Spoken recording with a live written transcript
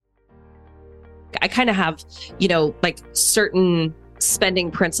I kind of have, like certain spending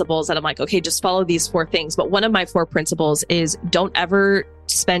principles that I'm like, okay, just follow these 4 things. But one of my 4 principles is don't ever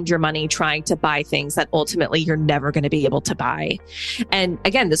spend your money trying to buy things that ultimately you're never going to be able to buy. And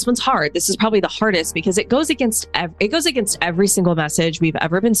again, this one's hard. This is probably the hardest because it goes against every single message we've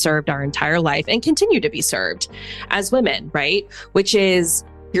ever been served our entire life and continue to be served as women, right? Which is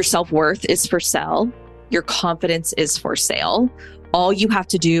your self-worth is for sale. Your confidence is for sale. All you have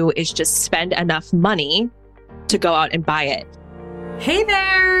to do is just spend enough money to go out and buy it. Hey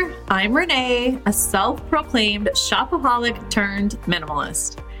there, I'm Renee, a self-proclaimed shopaholic turned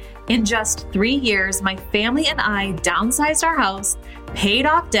minimalist. In just 3 years, my family and I downsized our house, paid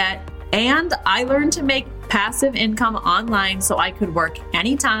off debt, and I learned to make passive income online so I could work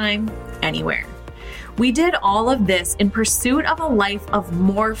anytime, anywhere. We did all of this in pursuit of a life of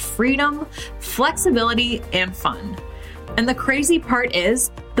more freedom, flexibility, and fun. And the crazy part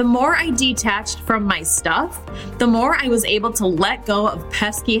is, the more I detached from my stuff, the more I was able to let go of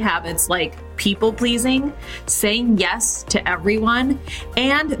pesky habits like people pleasing, saying yes to everyone,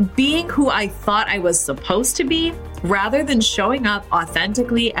 and being who I thought I was supposed to be, rather than showing up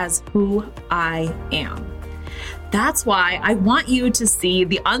authentically as who I am. That's why I want you to see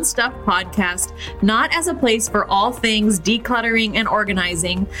the Unstuffed podcast not as a place for all things decluttering and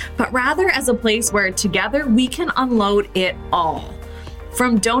organizing, but rather as a place where together we can unload it all.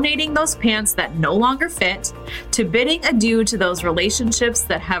 From donating those pants that no longer fit, to bidding adieu to those relationships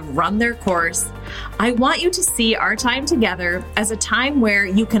that have run their course, I want you to see our time together as a time where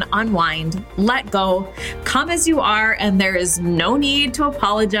you can unwind, let go, come as you are, and there is no need to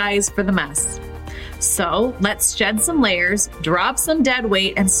apologize for the mess. So let's shed some layers, drop some dead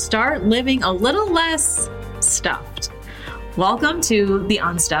weight, and start living a little less stuffed. Welcome to the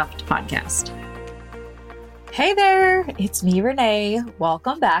Unstuffed podcast. Hey there, it's me, Renee.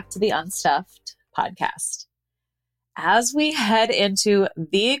 Welcome back to the Unstuffed podcast. As we head into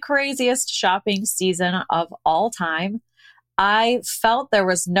the craziest shopping season of all time, I felt there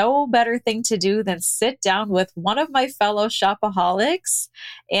was no better thing to do than sit down with one of my fellow shopaholics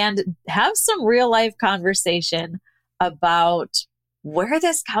and have some real life conversation about where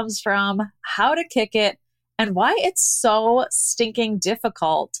this comes from, how to kick it, and why it's so stinking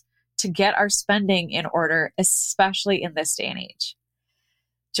difficult to get our spending in order, especially in this day and age.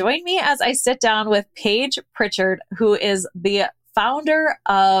 Join me as I sit down with Paige Pritchard, who is the founder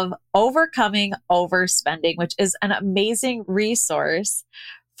of Overcoming Overspending, which is an amazing resource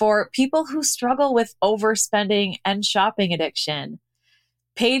for people who struggle with overspending and shopping addiction.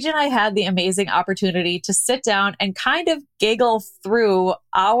 Paige and I had the amazing opportunity to sit down and kind of giggle through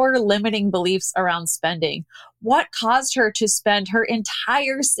our limiting beliefs around spending. What caused her to spend her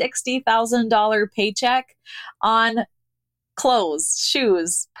entire $60,000 paycheck on clothes,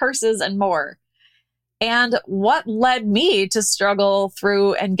 shoes, purses, and more? And what led me to struggle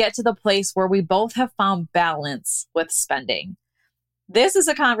through and get to the place where we both have found balance with spending. This is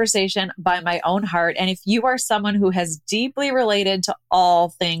a conversation by my own heart. And if you are someone who has deeply related to all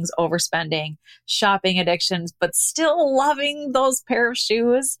things overspending, shopping addictions, but still loving those pair of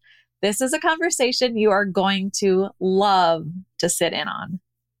shoes, this is a conversation you are going to love to sit in on.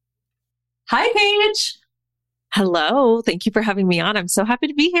 Hi, Paige. Hello. Thank you for having me on. I'm so happy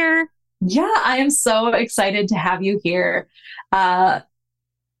to be here. Yeah, I am so excited to have you here. I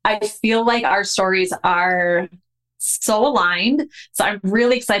feel like our stories are so aligned. So I'm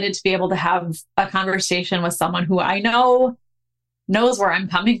really excited to be able to have a conversation with someone who I know knows where I'm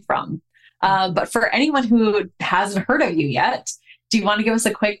coming from. But for anyone who hasn't heard of you yet, do you want to give us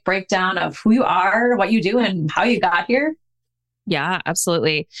a quick breakdown of who you are, what you do, and how you got here? Yeah,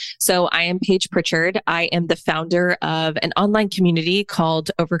 absolutely. So I am Paige Pritchard. I am the founder of an online community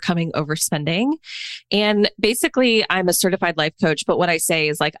called Overcoming Overspending. And basically, I'm a certified life coach. But what I say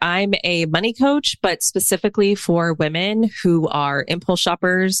is like, I'm a money coach, but specifically for women who are impulse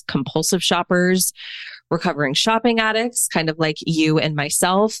shoppers, compulsive shoppers, recovering shopping addicts, kind of like you and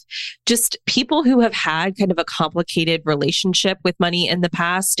myself, just people who have had kind of a complicated relationship with money in the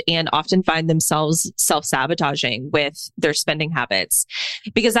past and often find themselves self-sabotaging with their spending habits.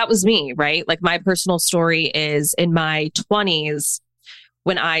 Because that was me, right? Like my personal story is in my 20s,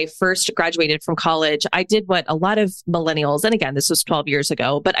 when I first graduated from college, I did what a lot of millennials, and again, this was 12 years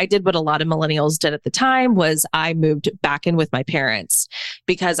ago, but I did what a lot of millennials did at the time was I moved back in with my parents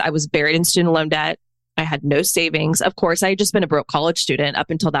because I was buried in student loan debt. I had no savings. Of course, I had just been a broke college student up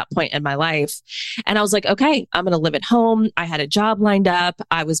until that point in my life. And I was like, okay, I'm going to live at home. I had a job lined up.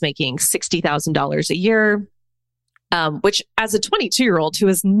 I was making $60,000 a year. which as a 22-year-old who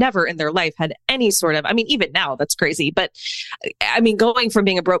has never in their life had any sort of, I mean, even now that's crazy. But I mean, going from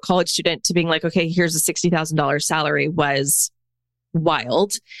being a broke college student to being like, okay, here's a $60,000 salary was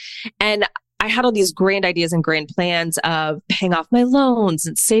wild. And I had all these grand ideas and grand plans of paying off my loans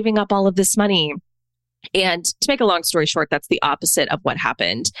and saving up all of this money. And to make a long story short, that's the opposite of what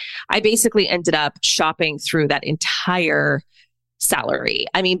happened. I basically ended up shopping through that entire salary.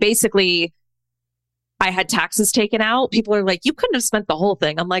 I mean, basically, I had taxes taken out. People are like, you couldn't have spent the whole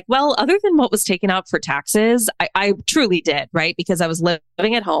thing. I'm like, well, other than what was taken out for taxes, I truly did, right? Because I was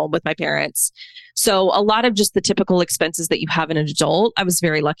living at home with my parents. So a lot of just the typical expenses that you have in an adult, I was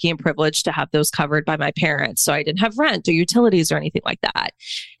very lucky and privileged to have those covered by my parents. So I didn't have rent or utilities or anything like that.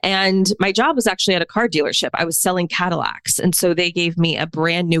 And my job was actually at a car dealership. I was selling Cadillacs. And so they gave me a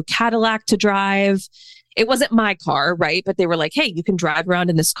brand new Cadillac to drive. It wasn't my car, right? But they were like, hey, you can drive around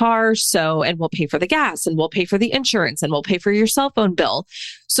in this car. So, and we'll pay for the gas and we'll pay for the insurance and we'll pay for your cell phone bill.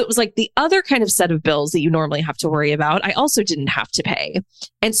 So it was like the other kind of set of bills that you normally have to worry about. I also didn't have to pay.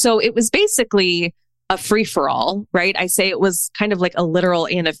 And so it was basically a free for all, right? I say it was kind of like a literal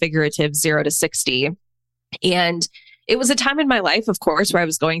and a figurative 0 to 60. And it was a time in my life, of course, where I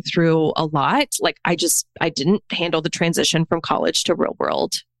was going through a lot. Like I didn't handle the transition from college to real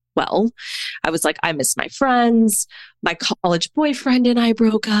world well. I was like, I miss my friends. My college boyfriend and I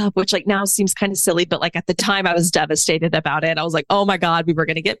broke up, which like now seems kind of silly, but like at the time I was devastated about it. I was like, oh my God, we were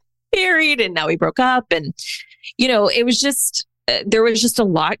going to get married and now we broke up. And, you know, it was just, there was just a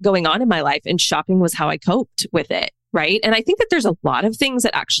lot going on in my life and shopping was how I coped with it. Right. And I think that there's a lot of things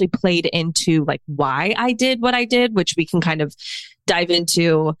that actually played into like why I did what I did, which we can kind of dive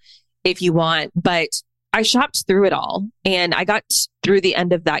into if you want. But I shopped through it all and I got through the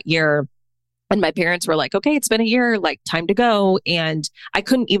end of that year and my parents were like, okay, it's been a year, like time to go. And I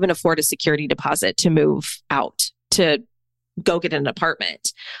couldn't even afford a security deposit to move out to go get an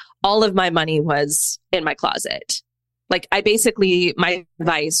apartment. All of my money was in my closet. Like my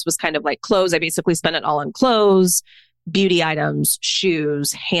advice was kind of like clothes. I basically spent it all on clothes, beauty items,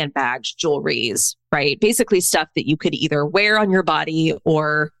 shoes, handbags, jewelries, right? Basically stuff that you could either wear on your body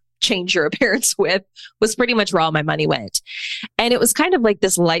or change your appearance with was pretty much where all my money went. And it was kind of like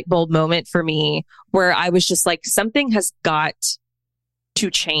this light bulb moment for me where I was just like, something has got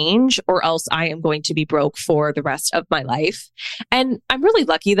to change or else I am going to be broke for the rest of my life. And I'm really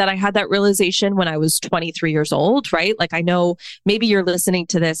lucky that I had that realization when I was 23 years old, right? Like I know maybe you're listening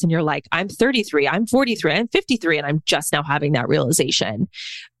to this and you're like, I'm 33, I'm 43, I'm 53, and I'm just now having that realization.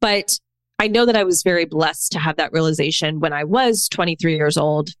 But I know that I was very blessed to have that realization when I was 23 years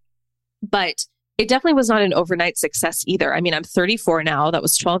old. But it definitely was not an overnight success either. I mean, I'm 34 now. That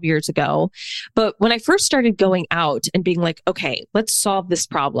was 12 years ago. But when I first started going out and being like, okay, let's solve this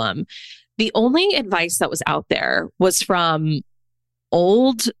problem, the only advice that was out there was from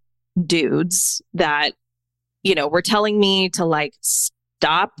old dudes that, you know, were telling me to like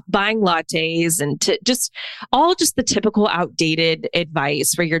stop buying lattes and to just the typical outdated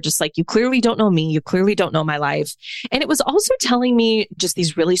advice where you're just like, you clearly don't know me. You clearly don't know my life. And it was also telling me just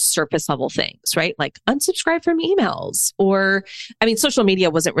these really surface level things, right? Like unsubscribe from emails or, I mean, social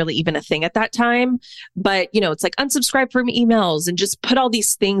media wasn't really even a thing at that time, but you know, it's like unsubscribe from emails and just put all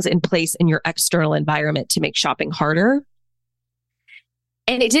these things in place in your external environment to make shopping harder.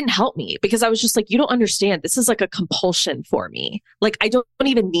 And it didn't help me because I was just like, you don't understand. This is like a compulsion for me. Like, I don't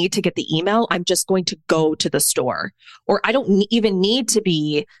even need to get the email. I'm just going to go to the store. Or I don't even need to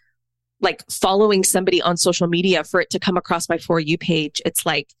be like following somebody on social media for it to come across my For You page. It's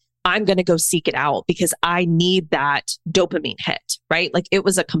like, I'm going to go seek it out because I need that dopamine hit, right? Like it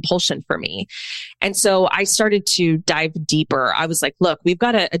was a compulsion for me. And so I started to dive deeper. I was like, look, we've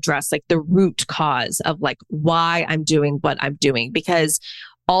got to address like the root cause of like why I'm doing what I'm doing, because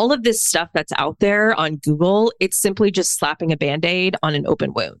all of this stuff that's out there on Google, it's simply just slapping a Band-Aid on an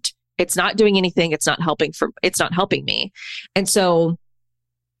open wound. It's not doing anything. It's not helping me. And so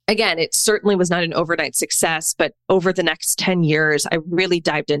again, it certainly was not an overnight success, but over the next 10 years, I really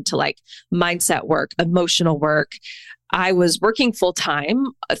dived into like mindset work, emotional work. I was working full time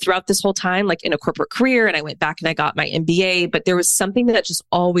throughout this whole time, like in a corporate career. And I went back and I got my MBA, but there was something that just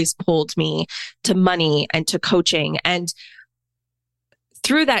always pulled me to money and to coaching. And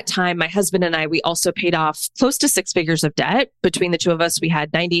through that time, my husband and I, we also paid off close to 6 figures of debt. Between the two of us, we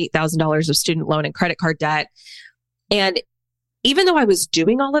had $98,000 of student loan and credit card debt. And even though I was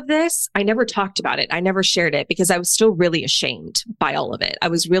doing all of this, I never talked about it. I never shared it because I was still really ashamed by all of it. I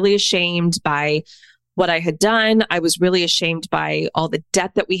was really ashamed by what I had done. I was really ashamed by all the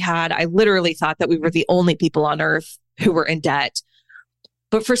debt that we had. I literally thought that we were the only people on earth who were in debt.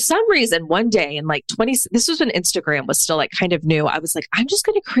 But for some reason, one day in like this was when Instagram was still like kind of new. I was like, I'm just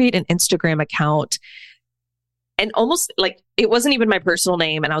going to create an Instagram account, and almost like it wasn't even my personal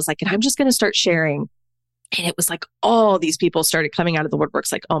name. And I was like, and I'm just going to start sharing. And it was like all these people started coming out of the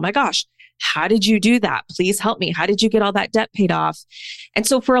woodworks like, oh my gosh, how did you do that? Please help me. How did you get all that debt paid off? And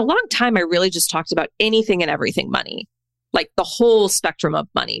so for a long time, I really just talked about anything and everything money, like the whole spectrum of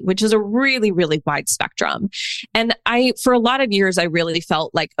money, which is a really, really wide spectrum. And for a lot of years, I really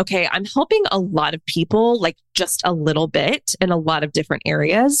felt like, okay, I'm helping a lot of people, like just a little bit in a lot of different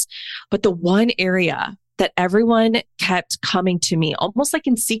areas. But the one area that everyone kept coming to me almost like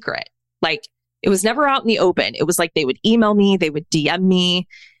in secret, like it was never out in the open. It was like they would email me, they would DM me,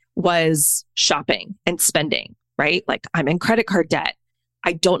 was shopping and spending, right? Like I'm in credit card debt.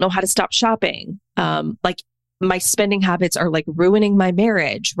 I don't know how to stop shopping. Like my spending habits are like ruining my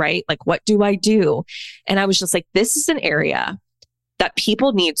marriage, right? Like what do I do? And I was just like, this is an area that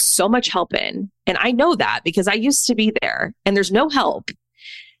people need so much help in. And I know that because I used to be there and there's no help.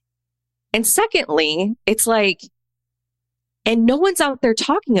 And secondly, it's like, and no one's out there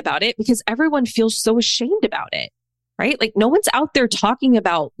talking about it because everyone feels so ashamed about it, right? Like no one's out there talking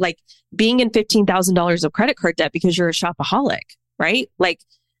about like being in $15,000 of credit card debt because you're a shopaholic, right? Like,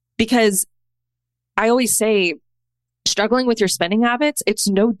 because I always say struggling with your spending habits, it's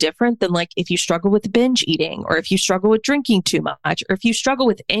no different than like if you struggle with binge eating or if you struggle with drinking too much or if you struggle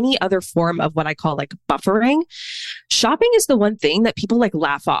with any other form of what I call like buffering. Shopping is the one thing that people like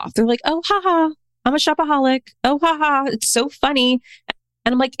laugh off. They're like, oh, haha, I'm a shopaholic. Oh, haha, it's so funny.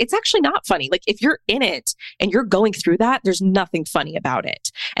 And I'm like, it's actually not funny. Like if you're in it and you're going through that, there's nothing funny about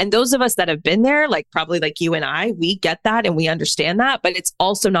it. And those of us that have been there, like probably like you and I, we get that and we understand that, but it's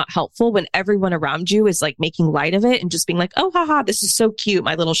also not helpful when everyone around you is like making light of it and just being like, oh, haha, this is so cute.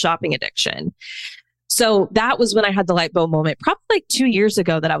 My little shopping addiction. So that was when I had the light bulb moment, probably like 2 years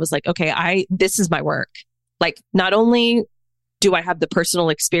ago that I was like, okay, this is my work. Like not only do I have the personal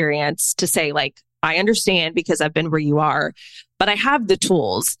experience to say like, I understand because I've been where you are, but I have the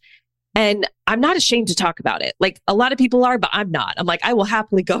tools and I'm not ashamed to talk about it. Like a lot of people are, but I'm not. I'm like, I will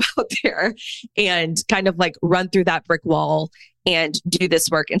happily go out there and kind of like run through that brick wall and do this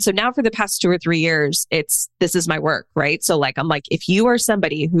work. And so now for the past 2 or 3 years, this is my work, right? So like, I'm like, if you are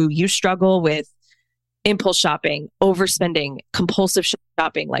somebody who you struggle with impulse shopping, overspending, compulsive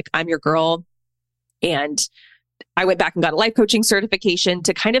shopping, like I'm your girl. And I went back and got a life coaching certification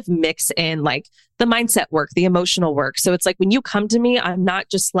to kind of mix in like the mindset work, the emotional work. So it's like when you come to me, I'm not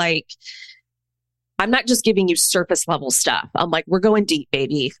just giving you surface level stuff. I'm like, we're going deep,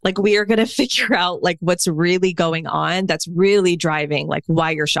 baby. Like we are going to figure out like what's really going on that's really driving like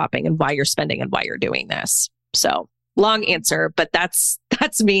why you're shopping and why you're spending and why you're doing this. So long answer, but that's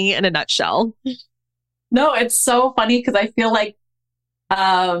me in a nutshell. No, it's so funny because I feel like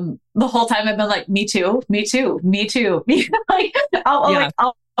the whole time I've been like, me too. Like,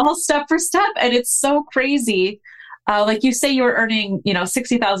 I'll step for step. And it's so crazy. Like you say, you were earning,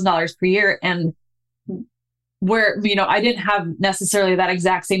 $60,000 per year. And where, I didn't have necessarily that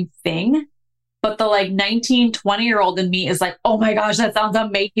exact same thing, but the like 19, 20-year-old in me is like, oh my gosh, that sounds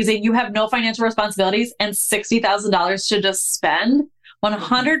amazing. You have no financial responsibilities and $60,000 to just spend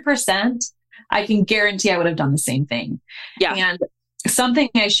 100%. I can guarantee I would have done the same thing. Yeah. And something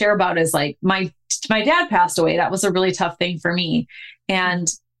I share about is like my dad passed away. That was a really tough thing for me. And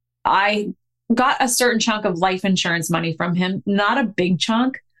I got a certain chunk of life insurance money from him, not a big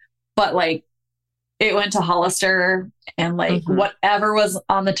chunk, but like it went to Hollister and like whatever was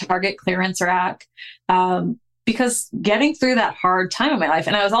on the Target clearance rack. Because getting through that hard time in my life,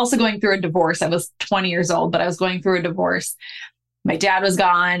 and I was also going through a divorce. I was 20 years old, but I was going through a divorce. My dad was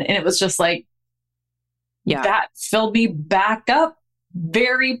gone and it was just like, that filled me back up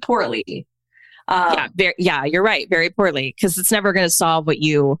very poorly. You're right. Very poorly. Because it's never going to solve what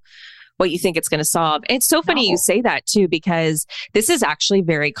you think it's going to solve. And it's so funny you say that too, because this is actually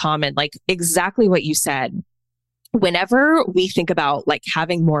very common, like exactly what you said. Whenever we think about like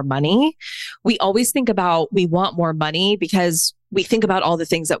having more money, we always think about we want more money because we think about all the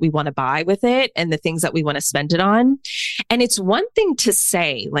things that we want to buy with it and the things that we want to spend it on. And it's one thing to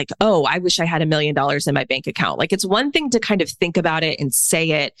say like, oh, I wish I had $1 million in my bank account. Like it's one thing to kind of think about it and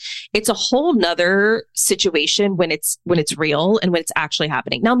say it. It's a whole nother situation when it's real and when it's actually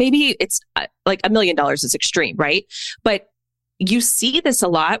happening. Now, maybe it's like $1 million is extreme, right? But you see this a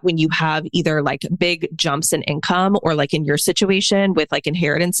lot when you have either like big jumps in income or like in your situation with like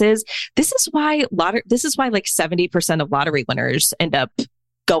inheritances. This is why like 70% of lottery winners end up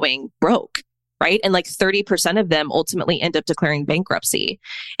going broke, right? And like 30% of them ultimately end up declaring bankruptcy.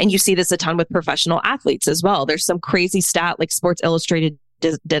 And you see this a ton with professional athletes as well. There's some crazy stat like Sports Illustrated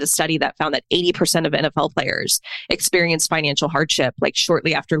did a study that found that 80% of NFL players experienced financial hardship like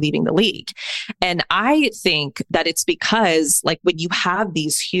shortly after leaving the league. And I think that it's because like when you have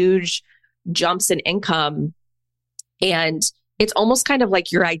these huge jumps in income, and it's almost kind of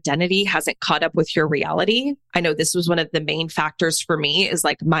like your identity hasn't caught up with your reality. I know this was one of the main factors for me, is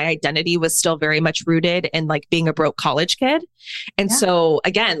like my identity was still very much rooted in like being a broke college kid. And so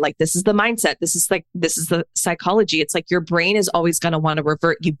again, like this is the mindset. This is the psychology. It's like your brain is always going to want to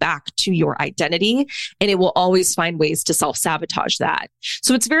revert you back to your identity, and it will always find ways to self-sabotage that.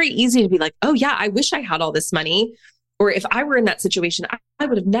 So it's very easy to be like, oh yeah, I wish I had all this money. Or if I were in that situation, I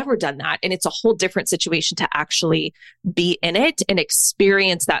would have never done that. And it's a whole different situation to actually be in it and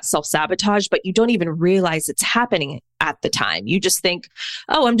experience that self-sabotage, but you don't even realize it's happening at the time. You just think,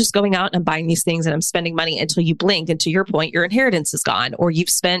 oh, I'm just going out and I'm buying these things and I'm spending money, until you blink. And to your point, your inheritance is gone, or you've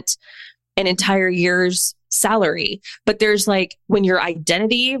spent an entire year's salary. But there's like, when your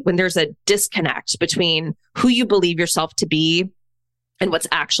identity, when there's a disconnect between who you believe yourself to be and what's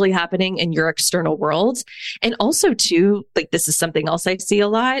actually happening in your external world. And also too, like this is something else I see a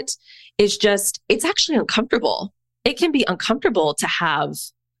lot, is just, it's actually uncomfortable. It can be uncomfortable to have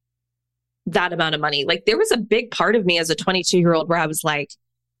that amount of money. Like there was a big part of me as a 22-year-old where I was like,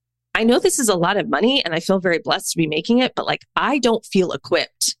 I know this is a lot of money and I feel very blessed to be making it, but like, I don't feel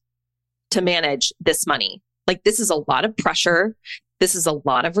equipped to manage this money. Like this is a lot of pressure. This is a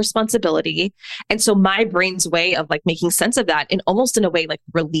lot of responsibility. And so my brain's way of like making sense of that, and almost in a way, like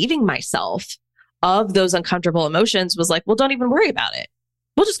relieving myself of those uncomfortable emotions, was like, well, don't even worry about it.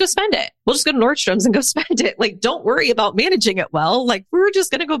 We'll just go spend it. We'll just go to Nordstrom's and go spend it. Like, don't worry about managing it well. Like, we're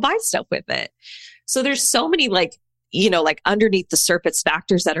just going to go buy stuff with it. So there's so many like, like underneath the surface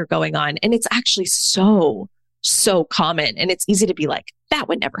factors that are going on. And it's actually so common. And it's easy to be like, that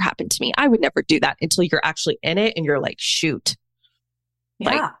would never happen to me. I would never do that, until you're actually in it and you're like, shoot. Yeah.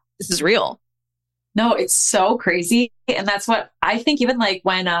 Like, this is real. No, it's so crazy. And that's what I think, even like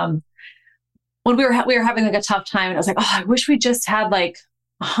when we were having like a tough time, and I was like, oh, I wish we just had like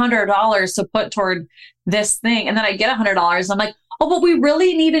 $100 to put toward this thing. And then I get $100. I'm like, oh, but we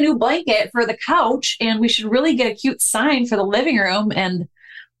really need a new blanket for the couch, and we should really get a cute sign for the living room, and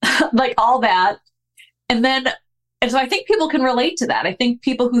like all that. And so I think people can relate to that. I think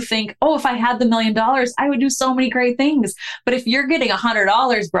people who think, oh, if I had the $1 million, I would do so many great things. But if you're getting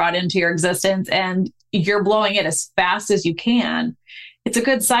 $100 brought into your existence and you're blowing it as fast as you can, it's a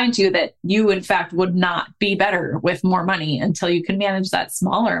good sign to you that you, in fact, would not be better with more money until you can manage that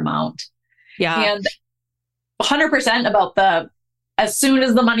smaller amount. Yeah. And 100% about as soon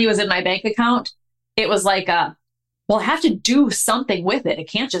as the money was in my bank account, it was like, well, I have to do something with it. It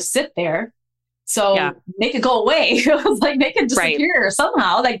can't just sit there. So make it go away. It was like, make it disappear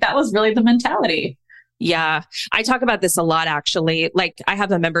somehow. Like that was really the mentality. Yeah. I talk about this a lot, actually. Like I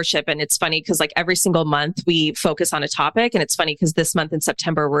have a membership, and it's funny because like every single month we focus on a topic, and it's funny because this month in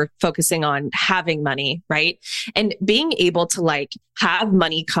September, we're focusing on having money, right? And being able to like have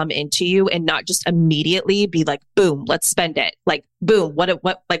money come into you and not just immediately be like, boom, let's spend it. Like, boom, what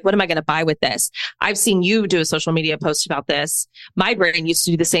am I going to buy with this? I've seen you do a social media post about this. My brain used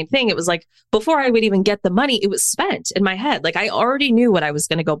to do the same thing. It was like, before I would even get the money, it was spent in my head. Like I already knew what I was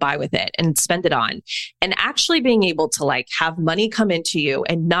going to go buy with it and spend it on. And actually being able to like have money come into you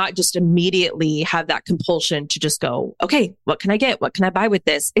and not just immediately have that compulsion to just go, okay, what can I get? What can I buy with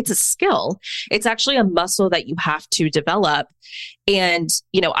this? It's a skill. It's actually a muscle that you have to develop. And,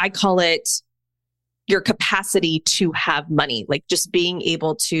 I call it your capacity to have money, like just being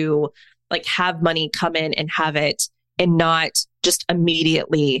able to like have money come in and have it and not just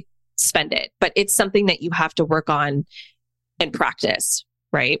immediately spend it. But it's something that you have to work on and practice,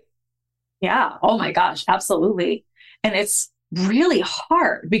 right? Yeah. Oh my gosh. Absolutely. And it's really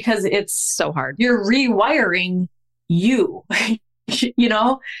hard because it's so hard. You're rewiring you,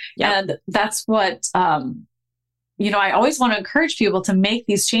 Yep. And that's what, I always want to encourage people to make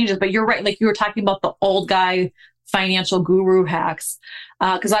these changes, but you're right. Like you were talking about the old guy financial guru hacks.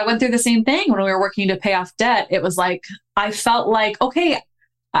 Cause I went through the same thing when we were working to pay off debt. It was like, I felt like, okay,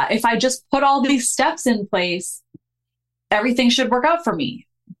 if I just put all these steps in place, everything should work out for me.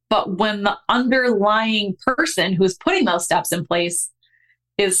 But when the underlying person who's putting those steps in place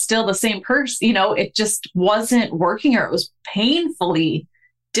is still the same person, it just wasn't working, or it was painfully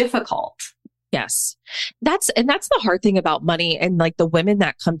difficult. Yes. That's the hard thing about money. And like the women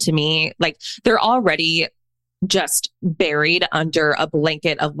that come to me, like they're already just buried under a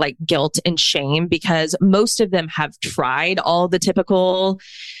blanket of like guilt and shame, because most of them have tried all the typical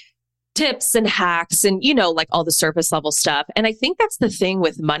tips and hacks and, like all the surface level stuff. And I think that's the thing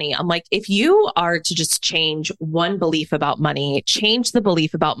with money. I'm like, if you are to just change one belief about money, change the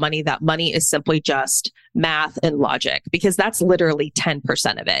belief about money that money is simply just math and logic, because that's literally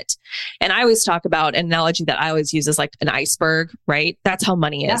 10% of it. And I always talk about an analogy that I always use is like an iceberg, right? That's how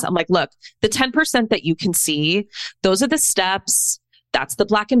money is. Yeah. I'm like, look, the 10% that you can see, those are the steps. That's the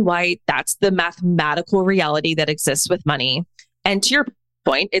black and white. That's the mathematical reality that exists with money. And to your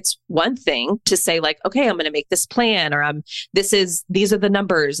point, it's one thing to say like, okay, I'm going to make this plan, or these are the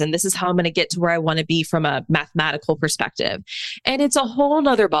numbers and this is how I'm going to get to where I want to be from a mathematical perspective. And it's a whole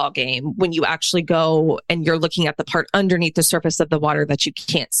nother ball game when you actually go and you're looking at the part underneath the surface of the water that you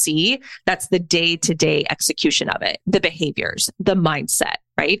can't see. That's the day-to-day execution of it, the behaviors, the mindset,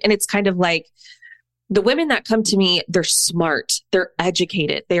 right? And it's kind of like, the women that come to me, they're smart, they're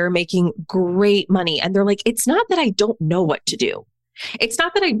educated, they are making great money. And they're like, it's not that I don't know what to do. It's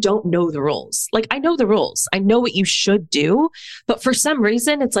not that I don't know the rules. Like, I know the rules. I know what you should do. But for some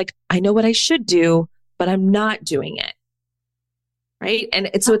reason, it's like, I know what I should do, but I'm not doing it. Right. And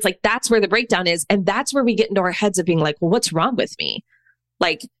so it's like, that's where the breakdown is. And that's where we get into our heads of being like, well, what's wrong with me?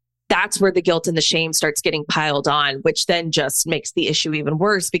 Like, that's where the guilt and the shame starts getting piled on, which then just makes the issue even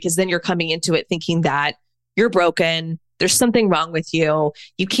worse, because then you're coming into it thinking that you're broken. There's something wrong with you.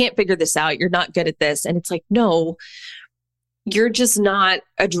 You can't figure this out. You're not good at this. And it's like, no, you're just not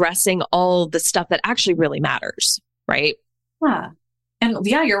addressing all the stuff that actually really matters, right? Yeah. And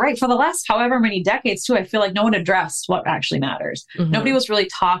yeah, you're right. For the last however many decades too, I feel like no one addressed what actually matters. Mm-hmm. Nobody was really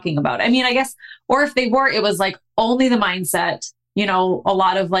talking about it. I mean, I guess, or if they were, it was like only the mindset, a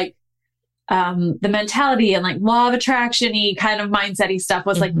lot of like the mentality and like law of attraction-y kind of mindset-y stuff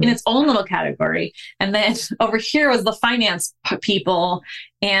was like in its own little category. And then over here was the finance people,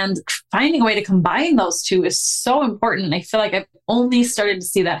 and finding a way to combine those two is so important. I feel like I've only started to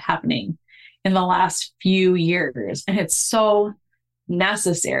see that happening in the last few years. And it's so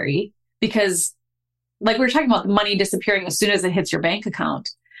necessary because, like we were talking about, the money disappearing as soon as it hits your bank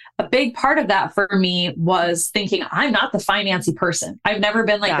account. A big part of that for me was thinking, I'm not the financy person. I've never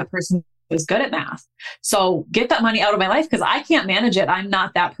been like the person was good at math. So get that money out of my life because I can't manage it. I'm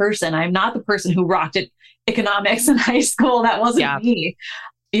not that person. I'm not the person who rocked it economics in high school. That wasn't me,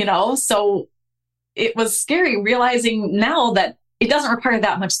 so it was scary realizing now that it doesn't require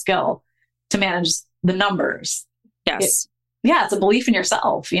that much skill to manage the numbers. Yes. It's a belief in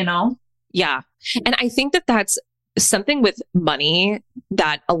yourself, Yeah. And I think that that's something with money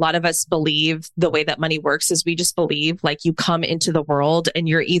that a lot of us believe. The way that money works is we just believe like you come into the world and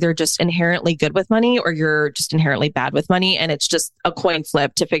you're either just inherently good with money or you're just inherently bad with money. And it's just a coin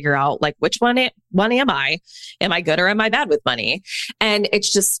flip to figure out like, which one am I? Am I good or am I bad with money? And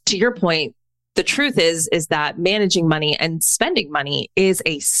it's just, to your point, the truth is that managing money and spending money is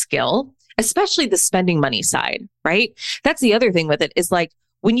a skill, especially the spending money side, right? That's the other thing with it is like,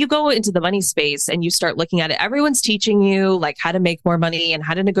 when you go into the money space and you start looking at it, everyone's teaching you like how to make more money and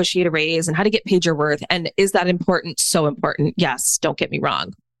how to negotiate a raise and how to get paid your worth. And is that important? So important. Yes. Don't get me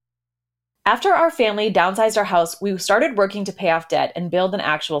wrong. After our family downsized our house, we started working to pay off debt and build an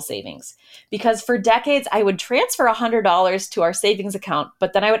actual savings. Because for decades, I would transfer $100 to our savings account,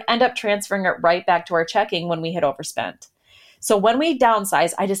 but then I would end up transferring it right back to our checking when we had overspent. So when we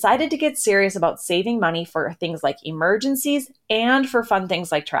downsized, I decided to get serious about saving money for things like emergencies and for fun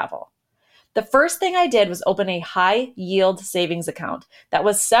things like travel. The first thing I did was open a high yield savings account that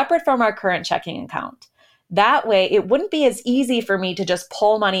was separate from our current checking account. That way, it wouldn't be as easy for me to just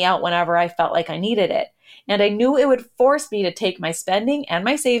pull money out whenever I felt like I needed it. And I knew it would force me to take my spending and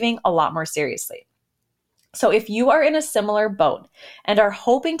my saving a lot more seriously. So if you are in a similar boat and are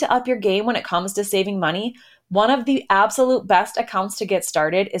hoping to up your game when it comes to saving money, one of the absolute best accounts to get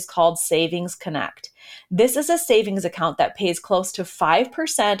started is called Savings Connect. This is a savings account that pays close to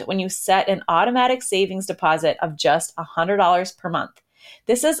 5% when you set an automatic savings deposit of just $100 per month.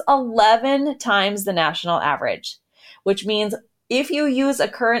 This is 11 times the national average, which means if you use a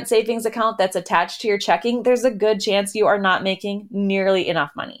current savings account that's attached to your checking, there's a good chance you are not making nearly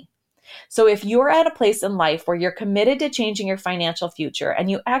enough money. So if you're at a place in life where you're committed to changing your financial future and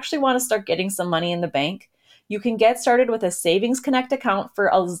you actually want to start getting some money in the bank, you can get started with a Savings Connect account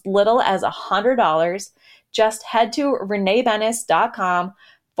for as little as $100. Just head to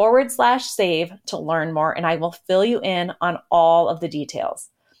reneebenes.com/save to learn more, and I will fill you in on all of the details.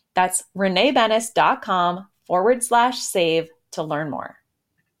 That's reneebenes.com/save to learn more.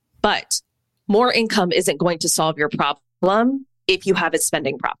 But more income isn't going to solve your problem if you have a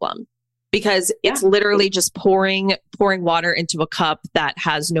spending problem. because it's literally just pouring water into a cup that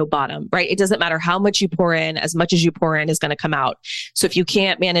has no bottom, right? It doesn't matter how much you pour in, as much as you pour in is going to come out. So if you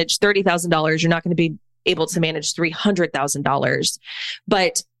can't manage $30,000, you're not going to be able to manage $300,000.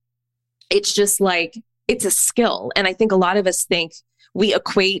 But it's just like, it's a skill. And I think a lot of us think we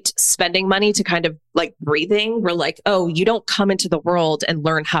equate spending money to kind of like breathing. We're like, oh, you don't come into the world and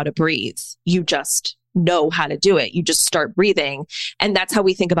learn how to breathe. You just know how to do it. You just start breathing. And that's how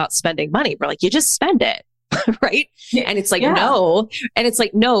we think about spending money. We're like, you just spend it. Right. And it's like, no. And it's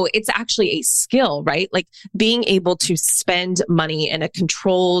like, no, it's actually a skill, right? Like being able to spend money in a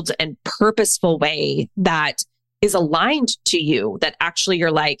controlled and purposeful way that is aligned to you, that actually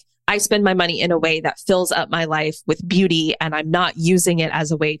you're like, I spend my money in a way that fills up my life with beauty, and I'm not using it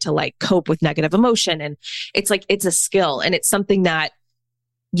as a way to like cope with negative emotion. And it's like, it's a skill, and it's something that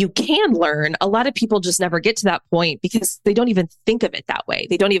you can learn. A lot of people just never get to that point because they don't even think of it that way.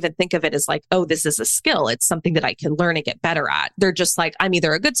 They don't even think of it as like, oh, this is a skill. It's something that I can learn and get better at. They're just like, I'm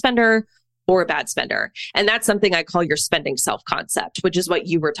either a good spender or a bad spender. And that's something I call your spending self-concept, which is what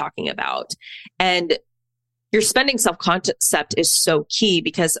you were talking about. And your spending self-concept is so key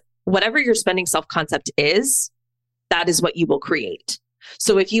because whatever your spending self-concept is, that is what you will create.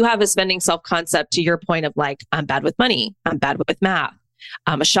 So if you have a spending self-concept to your point of like, I'm bad with money, I'm bad with math,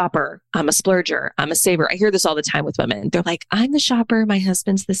 I'm a shopper, I'm a splurger, I'm a saver. I hear this all the time with women. They're like, I'm the shopper, my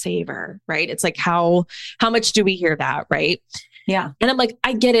husband's the saver, right? It's like, how much do we hear that, right? Yeah. And I'm like,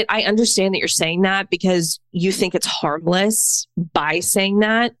 I get it. I understand that you're saying that because you think it's harmless by saying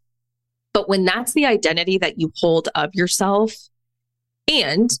that. But when that's the identity that you hold of yourself,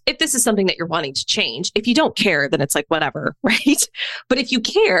 and if this is something that you're wanting to change, if you don't care, then it's like, whatever, right? But if you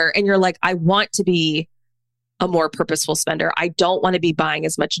care and you're like, I want to be a more purposeful spender, I don't want to be buying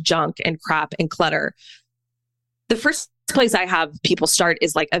as much junk and crap and clutter. The first place I have people start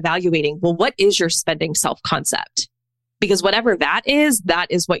is like evaluating, well, what is your spending self-concept? Because whatever that is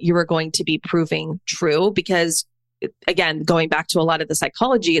what you are going to be proving true. Because again, going back to a lot of the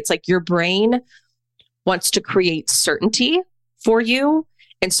psychology, it's like your brain wants to create certainty for you.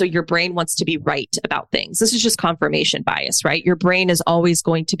 And so your brain wants to be right about things. This is just confirmation bias, right? Your brain is always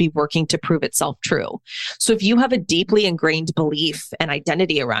going to be working to prove itself true. So if you have a deeply ingrained belief and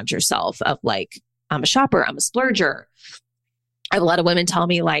identity around yourself of like, I'm a shopper, I'm a splurger. I have a lot of women tell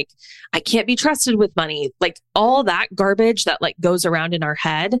me like, I can't be trusted with money. Like all that garbage that like goes around in our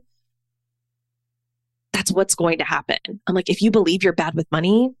head, that's what's going to happen. I'm like, if you believe you're bad with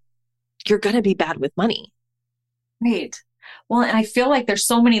money, you're going to be bad with money. Right. Well, and I feel like there's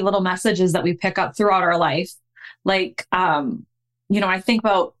so many little messages that we pick up throughout our life. Like, I think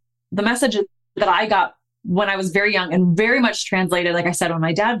about the messages that I got when I was very young and very much translated, like I said, when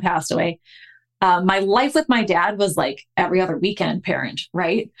my dad passed away. My life with my dad was like every other weekend parent,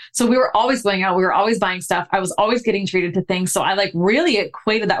 right? So we were always going out. We were always buying stuff. I was always getting treated to things. So I like really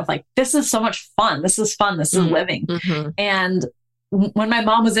equated that with like, this is so much fun. This is fun. This is living. Mm-hmm. And when my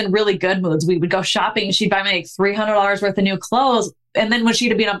mom was in really good moods, we would go shopping and she'd buy me like $300 worth of new clothes. And then when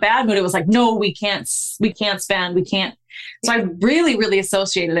she'd be in a bad mood, it was like, no, we can't spend, we can't. So I really, really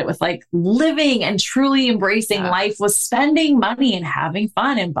associated it with like living and truly embracing life was spending money and having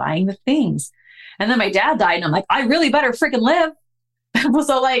fun and buying the things. And then my dad died and I'm like, I really better freaking live.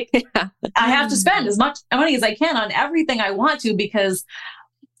 So like, I have to spend as much money as I can on everything I want to, because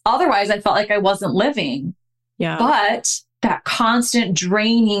otherwise I felt like I wasn't living. Yeah. But that constant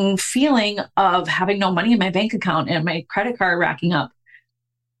draining feeling of having no money in my bank account and my credit card racking up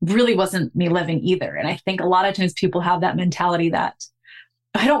really wasn't me living either. And I think a lot of times people have that mentality that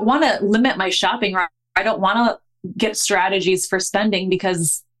I don't want to limit my shopping, or I don't want to get strategies for spending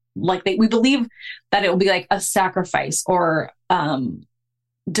because like we believe that it will be like a sacrifice or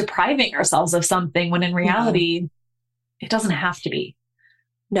depriving ourselves of something, when in reality, it doesn't have to be.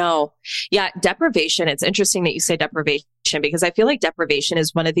 No. Yeah. Deprivation. It's interesting that you say deprivation, because I feel like deprivation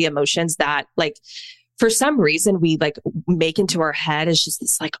is one of the emotions that like, for some reason we like make into our head as just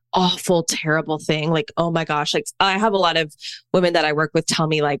this like awful, terrible thing. Like, oh my gosh, like I have a lot of women that I work with tell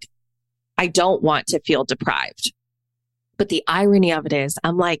me like, I don't want to feel deprived. But the irony of it is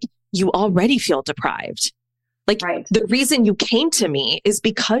I'm like, you already feel deprived. Like the reason you came to me is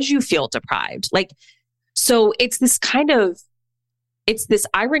because you feel deprived. Like, so it's this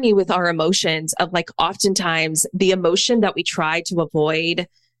irony with our emotions of like, oftentimes the emotion that we try to avoid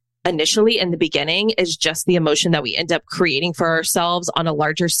initially in the beginning is just the emotion that we end up creating for ourselves on a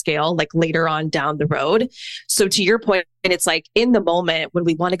larger scale, like later on down the road. So to your point, and it's like in the moment when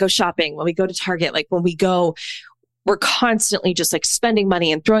we want to go shopping, when we go to Target, like when we go, we're constantly just like spending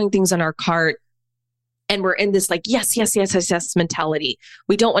money and throwing things in our cart. And we're in this like, yes, yes, yes, yes, yes mentality.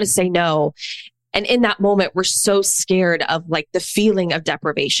 We don't want to say no. And in that moment, we're so scared of like the feeling of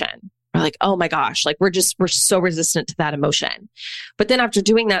deprivation. We're like, oh my gosh, like we're so resistant to that emotion. But then after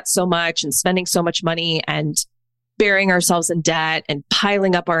doing that so much and spending so much money and burying ourselves in debt and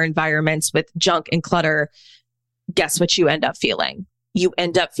piling up our environments with junk and clutter, guess what you end up feeling? You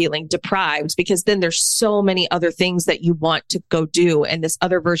end up feeling deprived, because then there's so many other things that you want to go do and this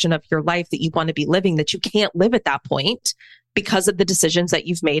other version of your life that you want to be living that you can't live at that point because of the decisions that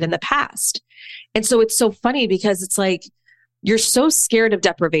you've made in the past. And so it's so funny because it's like, you're so scared of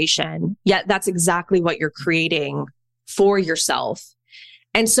deprivation, yet that's exactly what you're creating for yourself.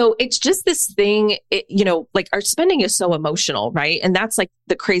 And so it's just this thing, like our spending is so emotional, right? And that's like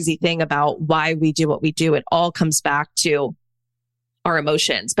the crazy thing about why we do what we do. It all comes back to our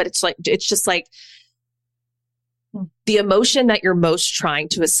emotions, but it's just like the emotion that you're most trying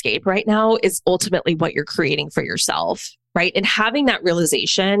to escape right now is ultimately what you're creating for yourself, right? And having that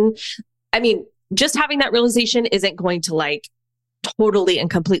realization, just having that realization isn't going to like totally and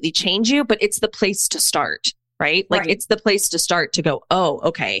completely change you, but it's the place to start, right? Like it's the place to start to go, oh,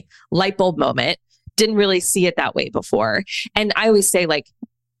 okay, light bulb moment. Didn't really see it that way before. And I always say like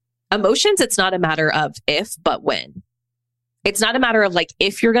emotions, it's not a matter of if, but when. It's not a matter of like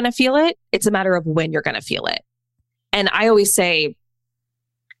if you're going to feel it. It's a matter of when you're going to feel it. And I always say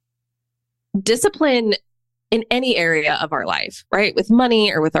discipline in any area of our life, right? With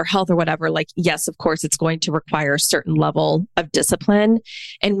money or with our health or whatever, like, yes, of course, it's going to require a certain level of discipline,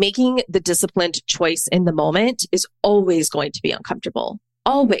 and making the disciplined choice in the moment is always going to be uncomfortable,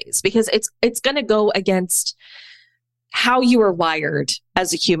 always, because it's going to go against how you are wired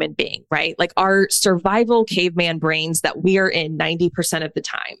as a human being, right? Like our survival caveman brains that we are in 90% of the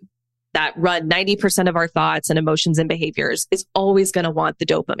time, that run 90% of our thoughts and emotions and behaviors, is always going to want the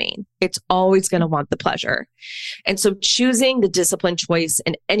dopamine. It's always going to want the pleasure. And so choosing the disciplined choice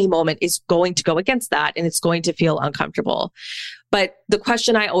in any moment is going to go against that, and it's going to feel uncomfortable. But the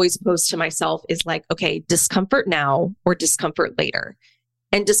question I always pose to myself is like, okay, discomfort now or discomfort later?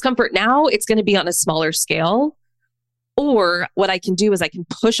 And discomfort now, it's going to be on a smaller scale. Or what I can do is I can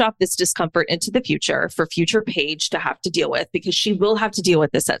push off this discomfort into the future for future Paige to have to deal with, because she will have to deal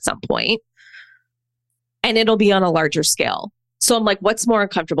with this at some point, and it'll be on a larger scale. So I'm like, what's more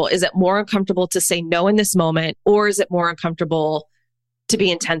uncomfortable? Is it more uncomfortable to say no in this moment? Or is it more uncomfortable to be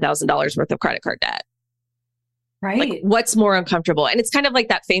in $10,000 worth of credit card debt? Right. Like what's more uncomfortable? And it's kind of like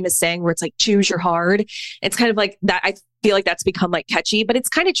that famous saying where it's like, choose your hard. It's kind of like that. I feel like that's become like catchy, but it's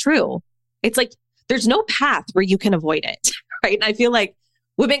kind of true. It's like, there's no path where you can avoid it, right? And I feel like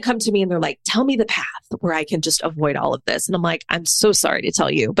women come to me and they're like, tell me the path where I can just avoid all of this. And I'm like, I'm so sorry to tell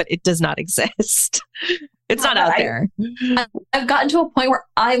you, but it does not exist. It's not out there. I've gotten to a point where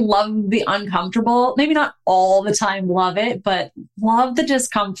I love the uncomfortable, maybe not all the time love it, but love the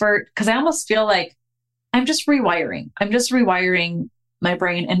discomfort, because I almost feel like I'm just rewiring. I'm just rewiring my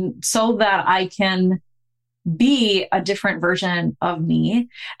brain, and so that I can be a different version of me.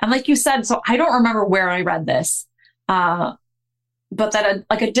 And like you said, so I don't remember where I read this, but that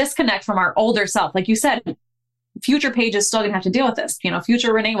like a disconnect from our older self, like you said, future Paige is still going to have to deal with this.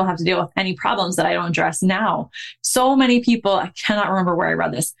 Future Renee will have to deal with any problems that I don't address now. So many people, I cannot remember where I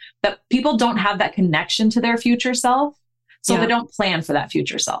read this, that people don't have that connection to their future self. So they don't plan for that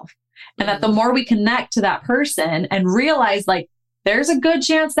future self. And that the more we connect to that person and realize like, there's a good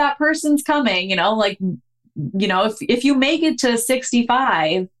chance that person's coming, if you make it to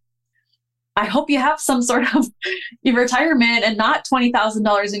 65, I hope you have some sort of retirement and not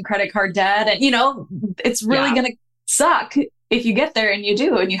 $20,000 in credit card debt. And, it's really going to suck if you get there and you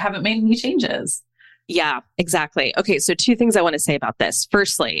do, and you haven't made any changes. Yeah, exactly. Okay. So 2 things I want to say about this.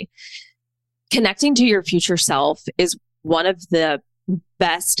 Firstly, connecting to your future self is one of the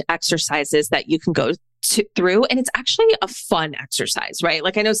best exercises that you can go through. And it's actually a fun exercise, right?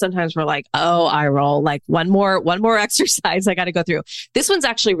 Like I know sometimes we're like, oh, I roll like one more exercise I got to go through. This one's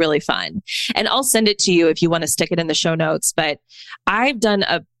actually really fun. And I'll send it to you if you want to stick it in the show notes. But I've done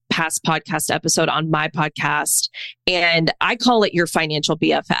a past podcast episode on my podcast, and I call it your financial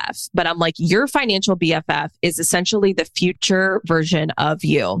BFF. But I'm like, your financial BFF is essentially the future version of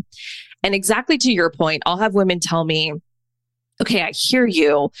you. And exactly to your point, I'll have women tell me, okay, I hear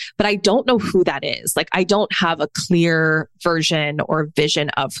you, but I don't know who that is. Like, I don't have a clear version or vision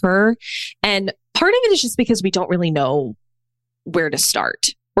of her. And part of it is just because we don't really know where to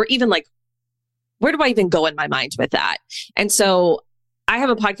start, or even like, where do I even go in my mind with that? And so I have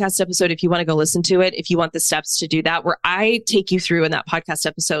a podcast episode if you want to go listen to it, if you want the steps to do that, where I take you through in that podcast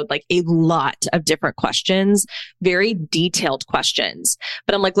episode, like a lot of different questions, very detailed questions.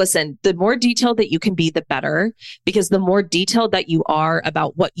 But I'm like, listen, the more detailed that you can be, the better, because the more detailed that you are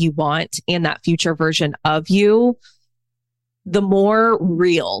about what you want and that future version of you, the more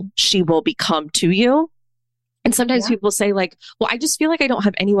real she will become to you. And sometimes people say like, well, I just feel like I don't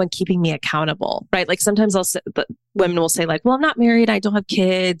have anyone keeping me accountable, right? Like sometimes the women will say like, well, I'm not married. I don't have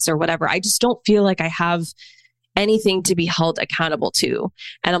kids or whatever. I just don't feel like I have anything to be held accountable to.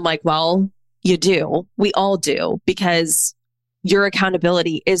 And I'm like, well, you do. We all do, because your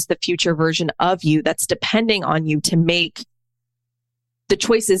accountability is the future version of you that's depending on you to make the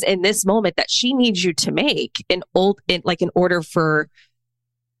choices in this moment that she needs you to make in order for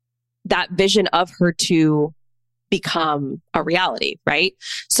that vision of her to become a reality, right?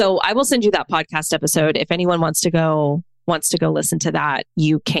 So I will send you that podcast episode. If anyone wants to go listen to that,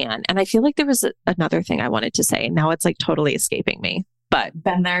 you can. And I feel like there was another thing I wanted to say. Now it's like totally escaping me, but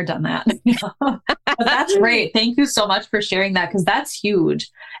been there, done that. But that's great. Thank you so much for sharing that, because that's huge.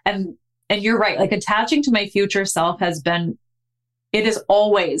 And you're right. Like attaching to my future self it is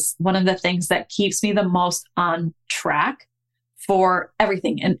always one of the things that keeps me the most on track for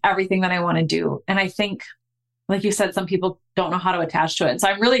everything and everything that I want to do. And I think, like you said, some people don't know how to attach to it. So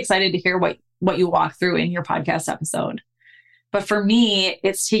I'm really excited to hear what you walk through in your podcast episode. But for me,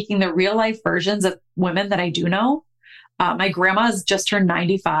 it's taking the real life versions of women that I do know. My grandma has just turned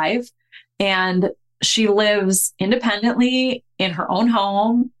 95 and she lives independently in her own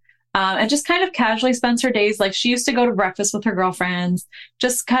home and just kind of casually spends her days. Like she used to go to breakfast with her girlfriends,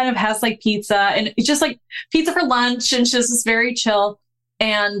 just kind of has like pizza and it's just like pizza for lunch. And she's just very chill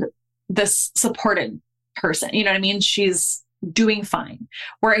and this supported person. You know what I mean? She's doing fine.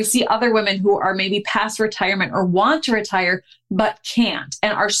 Where I see other women who are maybe past retirement or want to retire, but can't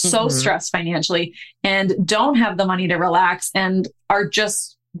and are so stressed financially and don't have the money to relax and are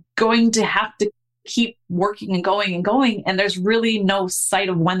just going to have to keep working and going and going. And there's really no sight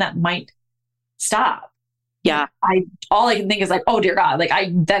of when that might stop. Yeah. All I can think is like, oh dear God,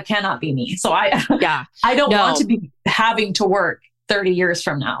 that cannot be me. So I don't want to be having to work 30 years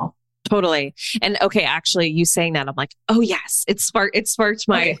from now. Totally. And okay, actually you saying that, I'm like, oh yes, it sparked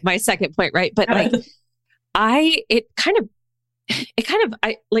my second point. Right. But like, I don't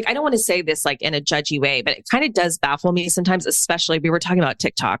want to say this like in a judgy way, but it kind of does baffle me sometimes, especially we were talking about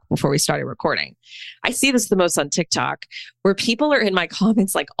TikTok before we started recording. I see this the most on TikTok where people are in my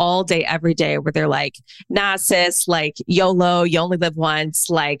comments like all day, every day, where they're like, nah, sis, like YOLO, you only live once.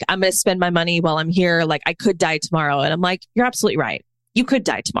 Like I'm going to spend my money while I'm here. Like I could die tomorrow. And I'm like, you're absolutely right. You could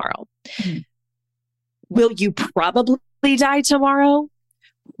die tomorrow. Mm-hmm. Will you probably die tomorrow?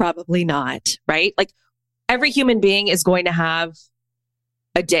 Probably not, right? Like every human being is going to have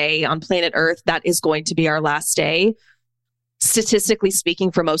a day on planet Earth that is going to be our last day. Statistically speaking,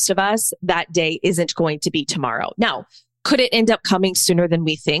 for most of us, that day isn't going to be tomorrow. Now, could it end up coming sooner than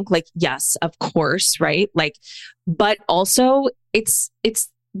we think? Like, yes, of course, right? Like, but also it's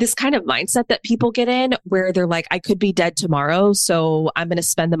this kind of mindset that people get in where they're like, I could be dead tomorrow, so I'm going to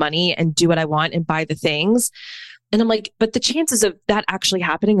spend the money and do what I want and buy the things. And I'm like, but the chances of that actually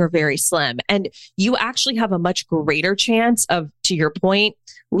happening are very slim. And you actually have a much greater chance of, to your point,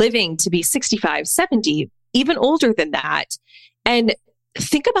 living to be 65, 70, even older than that. And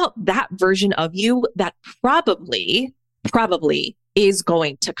think about that version of you that probably is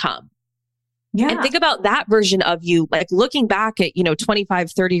going to come. Yeah. And think about that version of you, like looking back at, 25,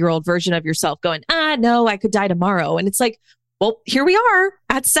 30-year-old version of yourself going, no, I could die tomorrow. And it's like, well, here we are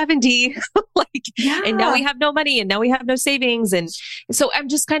at 70, and now we have no money and now we have no savings. And so I'm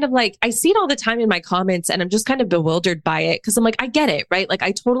just kind of like, I see it all the time in my comments and I'm just kind of bewildered by it. Cause I'm like, I get it, right? Like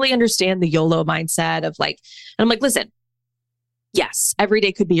I totally understand the YOLO mindset of like, and I'm like, listen, yes, every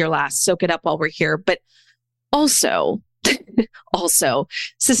day could be your last. Soak it up while we're here. But also,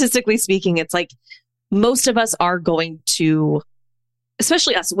 statistically speaking, it's like most of us are going to,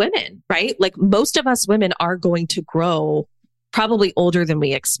 especially us women, right? Like most of us women are going to grow probably older than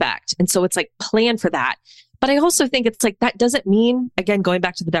we expect. And so it's like plan for that. But I also think it's like, that doesn't mean, again, going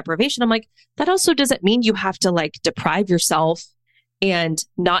back to the deprivation, I'm like, that also doesn't mean you have to like deprive yourself and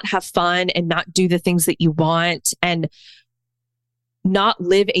not have fun and not do the things that you want and not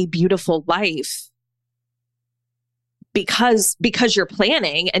live a beautiful life because you're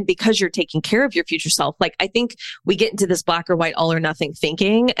planning and because you're taking care of your future self. Like, I think we get into this black or white, all or nothing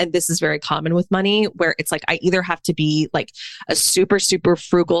thinking. And this is very common with money, where it's like, I either have to be like a super, super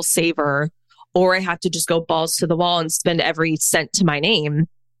frugal saver, or I have to just go balls to the wall and spend every cent to my name.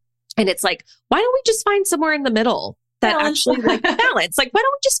 And it's like, why don't we just find somewhere in the middle? that actually like balance. Like, why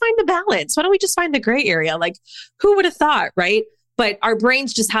don't we just find the balance? Why don't we just find the gray area? Like, who would have thought, right? But our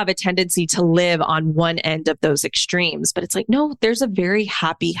brains just have a tendency to live on one end of those extremes. But it's like, no, there's a very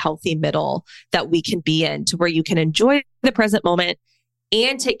happy, healthy middle that we can be in, to where you can enjoy the present moment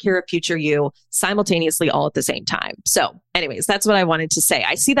and take care of future you simultaneously, all at the same time. So anyways, that's what I wanted to say.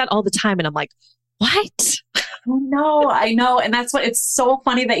 I see that all the time and I'm like, what? No, I know. And that's what, it's so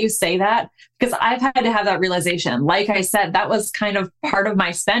funny that you say that, because I've had to have that realization. Like I said, that was kind of part of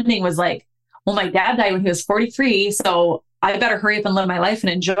my spending, was like, well, my dad died when he was 43. So I better hurry up and live my life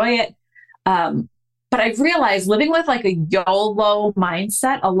and enjoy it. But I've realized, living with like a YOLO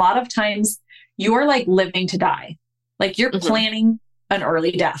mindset, a lot of times you're like living to die. Like you're planning an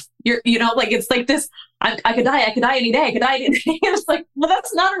early death. Like, it's like this, I could die any day. I could die any day. It's like, well,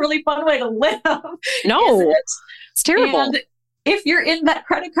 that's not a really fun way to live. No, it's terrible. And if you're in that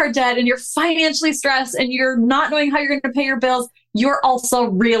credit card debt and you're financially stressed and you're not knowing how you're going to pay your bills, you're also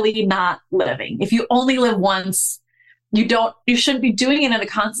really not living. If you only live once, you shouldn't be doing it in a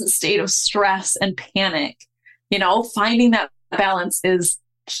constant state of stress and panic. Finding that balance is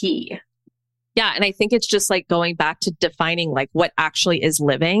key. Yeah. And I think it's just like going back to defining like what actually is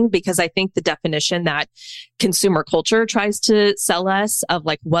living, because I think the definition that consumer culture tries to sell us of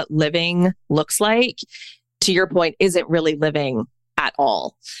like what living looks like, to your point, isn't really living at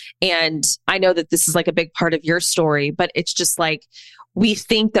all. And I know that this is like a big part of your story, but it's just like, we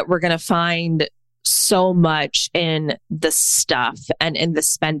think that we're going to find so much in the stuff and in the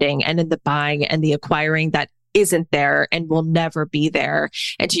spending and in the buying and the acquiring that isn't there and will never be there.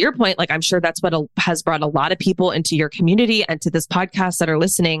 And to your point, like, I'm sure that's what has brought a lot of people into your community and to this podcast that are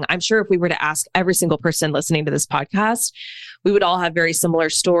listening. I'm sure if we were to ask every single person listening to this podcast, we would all have very similar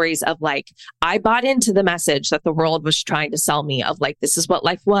stories of like, I bought into the message that the world was trying to sell me of like, this is what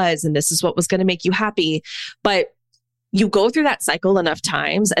life was and this is what was going to make you happy. But you go through that cycle enough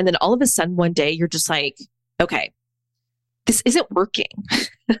times, and then all of a sudden one day you're just like, okay, this isn't working.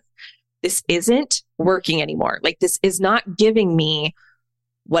 This isn't working anymore. Like, this is not giving me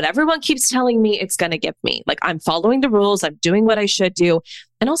what everyone keeps telling me it's going to give me. Like, I'm following the rules. I'm doing what I should do.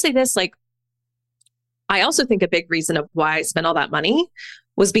 And I'll say this, like, I also think a big reason of why I spent all that money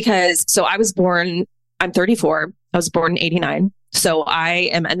was because, so I'm 34. I was born in 89. So I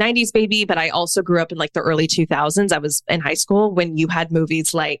am a 90s baby, but I also grew up in like the early 2000s. I was in high school when you had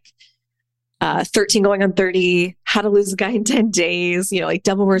movies like 13 Going on 30, How to Lose a Guy in 10 Days, like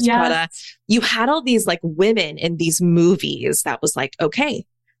Devil Wears Prada. You had all these like women in these movies that was like, okay,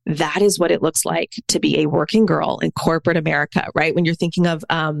 that is what it looks like to be a working girl in corporate America, right? When you're thinking of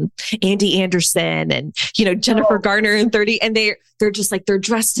Andy Anderson and, Jennifer Garner in 30, and they're just like, they're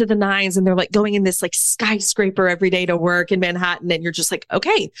dressed to the nines and they're like going in this like skyscraper every day to work in Manhattan. And you're just like,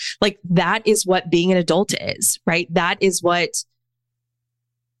 okay, like that is what being an adult is, right? That is what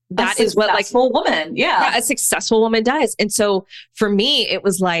like a successful woman. Yeah. A successful woman does. And so for me, it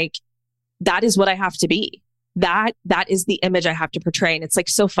was like, that is what I have to be. That is the image I have to portray. And it's like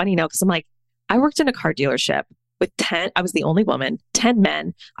so funny now, because I'm like, I worked in a car dealership with 10, I was the only woman, 10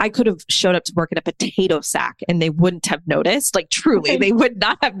 men. I could have showed up to work in a potato sack and they wouldn't have noticed. Like truly, they would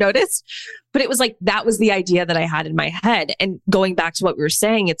not have noticed. But it was like, that was the idea that I had in my head. And going back to what we were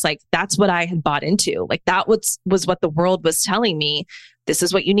saying, it's like, that's what I had bought into. Like that was what the world was telling me. This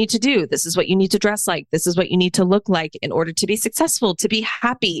is what you need to do. This is what you need to dress like. This is what you need to look like in order to be successful, to be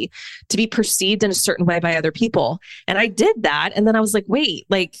happy, to be perceived in a certain way by other people. And I did that. And then I was like, wait,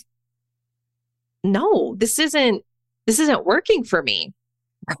 like, no, this isn't working for me.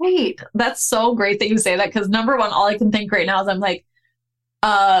 Great. That's so great that you say that. Because number one, all I can think right now is I'm like,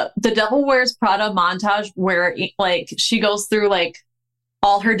 the Devil Wears Prada montage where like she goes through like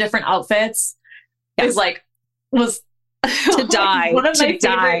all her different outfits was to die. One of my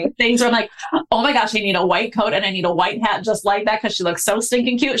favorite things where I'm like, oh my gosh, I need a white coat and I need a white hat just like that because she looks so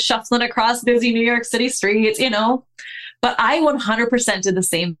stinking cute shuffling across busy New York City streets, But I 100% did the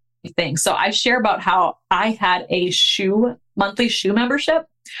same thing. So I share about how I had a monthly shoe membership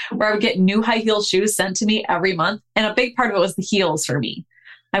where I would get new high heel shoes sent to me every month. And a big part of it was the heels for me.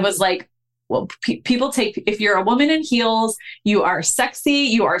 I was like, well, people if you're a woman in heels, you are sexy,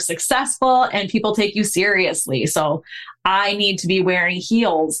 you are successful, and people take you seriously. So I need to be wearing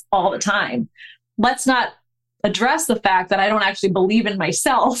heels all the time. Let's not address the fact that I don't actually believe in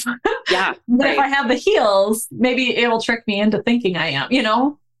myself. Yeah. But if I have the heels, maybe it will trick me into thinking I am,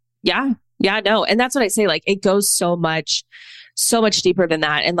 Yeah. Yeah, no. And that's what I say. Like it goes so much deeper than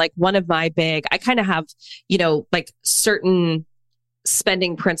that. And like one of my I kind of have, like certain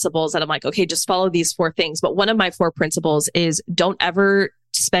spending principles that I'm like, okay, just follow these 4 things. But one of my 4 principles is don't ever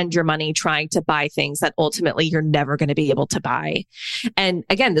spend your money trying to buy things that ultimately you're never going to be able to buy. And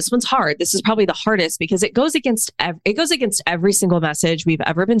again, this one's hard. This is probably the hardest because it goes against every single message we've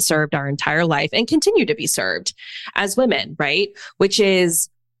ever been served our entire life and continue to be served as women, right? Which is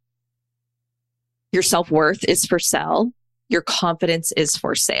your self-worth is for sale. Your confidence is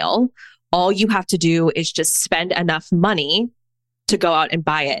for sale. All you have to do is just spend enough money to go out and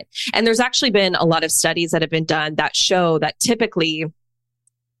buy it. And there's actually been a lot of studies that have been done that show that typically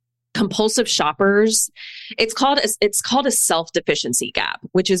compulsive shoppers, it's called a self-deficiency gap,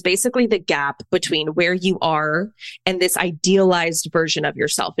 which is basically the gap between where you are and this idealized version of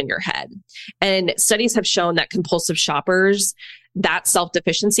yourself in your head. And studies have shown that compulsive shoppers, that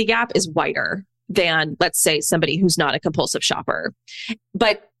self-deficiency gap is wider than, let's say, somebody who's not a compulsive shopper.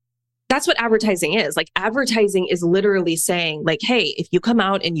 But that's what advertising is. Like, advertising is literally saying, like, hey, if you come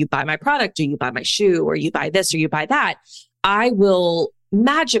out and you buy my product or you buy my shoe or you buy this or you buy that, I will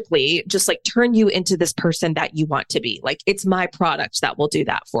magically just like turn you into this person that you want to be. Like, it's my product that will do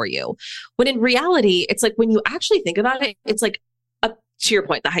that for you. When in reality, it's like, when you actually think about it, it's like, to your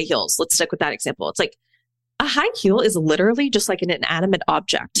point, the high heels. Let's stick with that example. It's like a high heel is literally just like an inanimate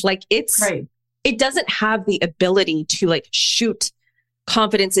object. Like, it's, right. It doesn't have the ability to like shoot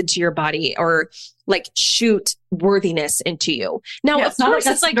confidence into your body or like shoot worthiness into you. Now, yeah, of course,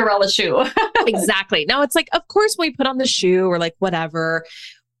 it's like a Cinderella shoe. Exactly. Now it's like, of course, when we put on the shoe or like whatever,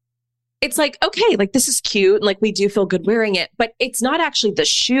 it's like, okay, like this is cute. And like, we do feel good wearing it, but it's not actually the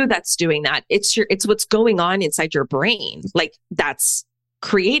shoe that's doing that. It's what's going on inside your brain. Like, that's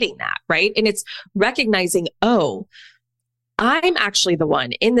creating that. Right. And it's recognizing, oh, I'm actually the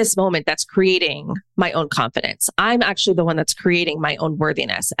one in this moment that's creating my own confidence. I'm actually the one that's creating my own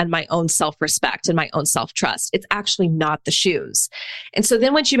worthiness and my own self-respect and my own self-trust. It's actually not the shoes. And so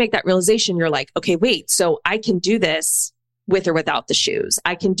then once you make that realization, you're like, okay, wait, so I can do this with or without the shoes.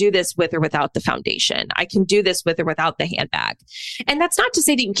 I can do this with or without the foundation. I can do this with or without the handbag. And that's not to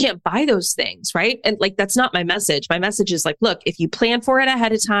say that you can't buy those things, right? And like, that's not my message. My message is like, look, if you plan for it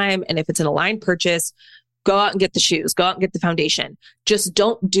ahead of time and if it's an aligned purchase, go out and get the shoes, go out and get the foundation. Just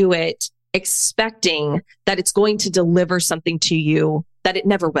don't do it expecting that it's going to deliver something to you that it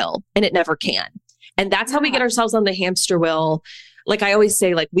never will and it never can. And that's how we get ourselves on the hamster wheel. Like I always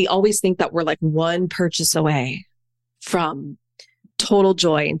say, like, we always think that we're like one purchase away from total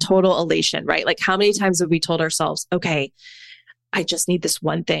joy and total elation, right? Like, how many times have we told ourselves, okay, I just need this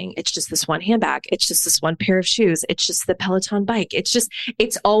one thing. It's just this one handbag. It's just this one pair of shoes. It's just the Peloton bike.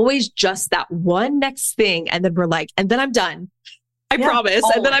 It's always just that one next thing. And then we're like, and then I'm done. I promise.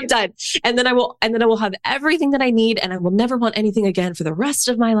 Always. And then I'm done. And then I will have everything that I need and I will never want anything again for the rest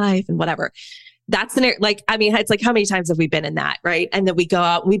of my life and whatever. That's like, I mean, it's like, how many times have we been in that? Right. And then we go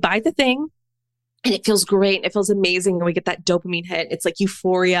out, we buy the thing and it feels great. And it feels amazing. And we get that dopamine hit. It's like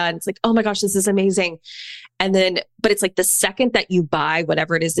euphoria. And it's like, oh my gosh, this is amazing. And then, but it's like the second that you buy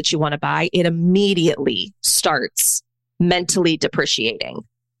whatever it is that you want to buy, it immediately starts mentally depreciating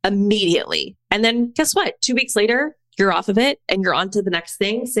immediately. And then guess what? 2 weeks later, you're off of it and you're on to the next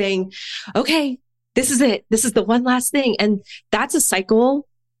thing saying, okay, this is it. This is the one last thing. And that's a cycle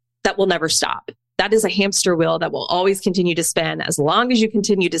that will never stop. That is a hamster wheel that will always continue to spin as long as you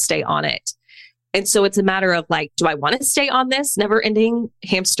continue to stay on it. And so it's a matter of like, do I want to stay on this never ending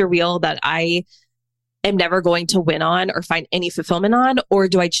hamster wheel that I am never going to win on or find any fulfillment on, or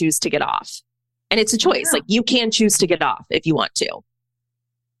do I choose to get off? And it's a choice. Yeah. Like, you can choose to get off if you want to.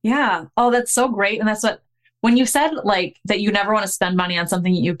 Yeah. Oh, that's so great. And that's what, when you said like that you never want to spend money on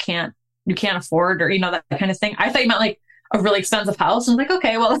something you can't afford, or, you know, that kind of thing. I thought you meant like a really expensive house. And I was like,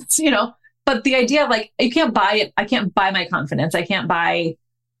 okay, well, it's, you know, but the idea of like, you can't buy it. I can't buy my confidence. I can't buy,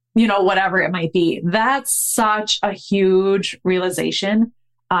 you know, whatever it might be. That's such a huge realization.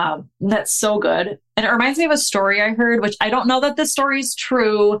 That's so good. And it reminds me of a story I heard, which I don't know that this story is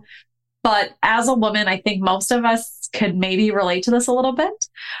true, but as a woman, I think most of us could maybe relate to this a little bit,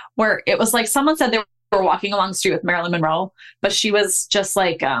 where it was like someone said they were walking along the street with Marilyn Monroe, but she was just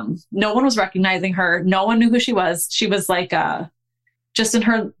like, no one was recognizing her. No one knew who she was. She was like, just in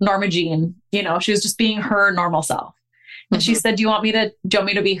her Norma Jean, you know, she was just being her normal self. And she said, do you want me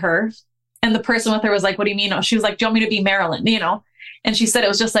to be her? And the person with her was like, what do you mean? She was like, do you want me to be Marilyn? You know? And she said it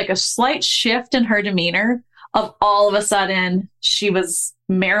was just like a slight shift in her demeanor of all of a sudden she was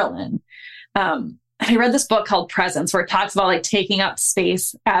Marilyn. I read this book called Presence, where it talks about like taking up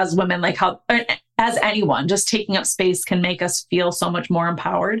space as women, like how, as anyone, just taking up space can make us feel so much more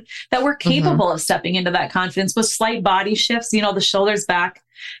empowered, that we're capable of stepping into that confidence with slight body shifts, you know, the shoulders back,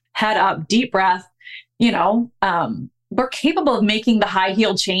 head up, deep breath, you know, we're capable of making the high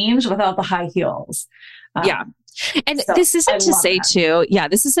heel change without the high heels. Yeah. And So this I isn't to love say that. too, yeah,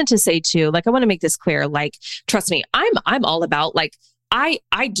 this isn't to say too, like, I want to make this clear. Like, trust me, I'm all about like, I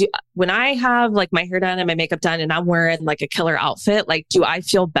do, when I have like my hair done and my makeup done and I'm wearing like a killer outfit, like, do I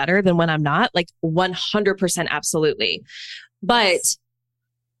feel better than when I'm not? Like 100% absolutely. But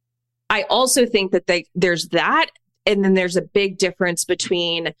I also think that there's that. And then there's a big difference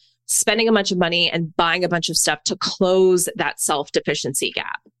between spending a bunch of money and buying a bunch of stuff to close that self-deficiency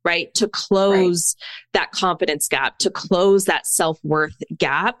gap, right? To close that confidence gap, to close that self-worth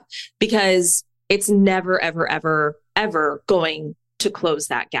gap, because it's never, ever, ever, ever going to close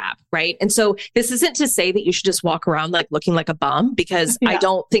that gap, right? And so this isn't to say that you should just walk around like looking like a bum, because I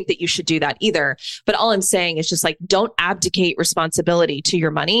don't think that you should do that either. But all I'm saying is just like, don't abdicate responsibility to your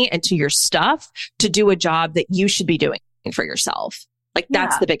money and to your stuff to do a job that you should be doing for yourself. Like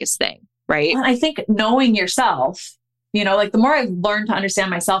that's the biggest thing, right? And I think knowing yourself, you know, like the more I've learned to understand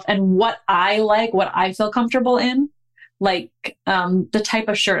myself and what I like, what I feel comfortable in, like the type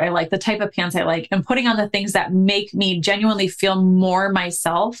of shirt I like, the type of pants I like, and putting on the things that make me genuinely feel more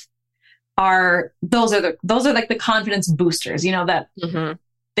myself those are like the confidence boosters, you know, that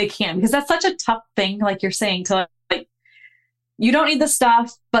they can, because that's such a tough thing. Like you're saying, to like, you don't need the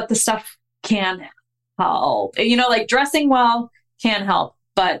stuff, but the stuff can help, you know, like dressing well can help,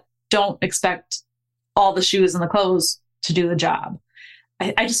 but don't expect all the shoes and the clothes to do the job.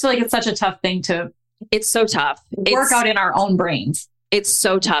 I just feel like it's such a tough thing to It's so tough. Work out in our own brains. It's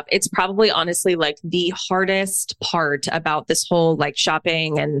so tough. It's probably honestly like the hardest part about this whole like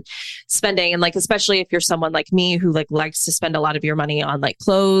shopping and spending. And like, especially if you're someone like me who like likes to spend a lot of your money on like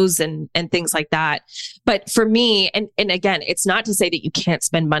clothes and things like that. But for me, and again, it's not to say that you can't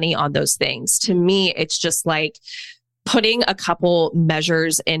spend money on those things. To me, it's just like putting a couple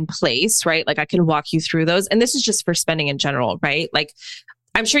measures in place, right? Like I can walk you through those. And this is just for spending in general, right? Like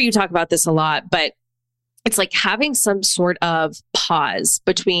I'm sure you talk about this a lot, but it's like having some sort of pause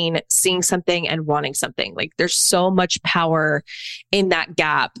between seeing something and wanting something. Like there's so much power in that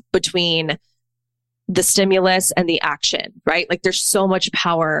gap between the stimulus and the action, right? Like there's so much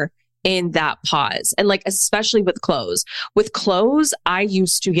power in that pause. And like, especially with clothes. With clothes, I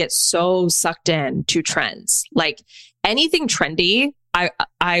used to get so sucked in to trends. Like anything trendy,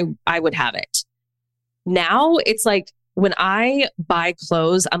 I would have it. Now it's like, when I buy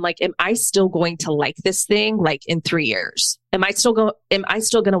clothes, I'm like, am I still going to like this thing like in 3 years? Am I still going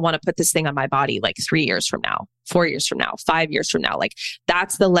to want to put this thing on my body like 3 years from now, 4 years from now, 5 years from now? Like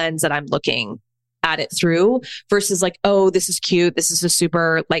that's the lens that I'm looking at it through versus like, oh, this is cute. This is a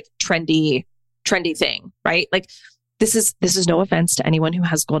super like trendy thing, right? Like this is no offense to anyone who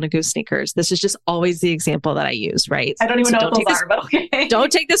has Golden Goose sneakers. This is just always the example that I use, right? I don't even know what those are, but okay.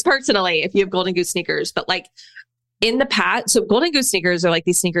 Don't take this personally if you have Golden Goose sneakers, but like, in the past, so Golden Goose sneakers are like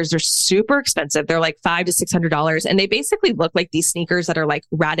these sneakers. They're super expensive. They're like $500 to $600, and they basically look like these sneakers that are like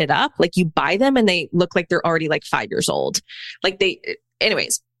ratted up. Like you buy them and they look like they're already like 5 years old.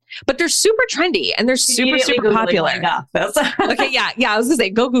 Anyways. But they're super trendy and they're super popular. Okay, yeah. I was gonna say,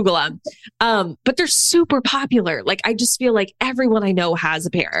 go Google them. But they're super popular. Like I just feel like everyone I know has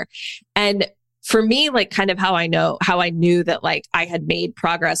a pair, and for me, like kind of how I knew that like I had made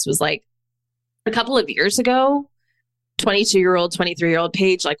progress was like a couple of years ago. 22-year-old, 23-year-old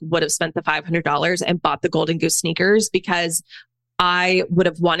Paige like would have spent the $500 and bought the Golden Goose sneakers because I would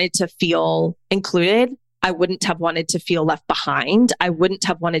have wanted to feel included. I wouldn't have wanted to feel left behind. I wouldn't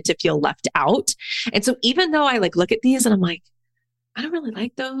have wanted to feel left out. And so even though I like look at these and I'm like, I don't really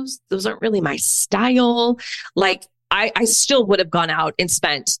like those. Those aren't really my style. Like I still would have gone out and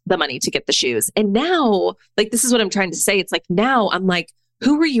spent the money to get the shoes. And now, like, this is what I'm trying to say. It's like, now I'm like,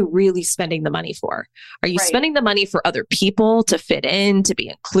 who are you really spending the money for? Are you spending the money for other people to fit in, to be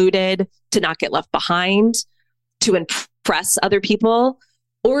included, to not get left behind, to impress other people?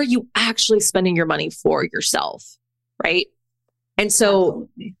 Or are you actually spending your money for yourself? Right. And so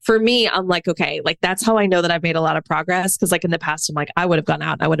for me, I'm like, okay, like that's how I know that I've made a lot of progress. Cause like in the past, I'm like, I would have gone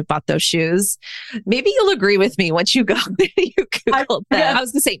out and I would have bought those shoes. Maybe you'll agree with me once you go, you Google them. I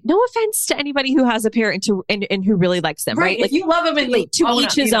was gonna say, no offense to anybody who has a pair and who really likes them, right? Like you love them and to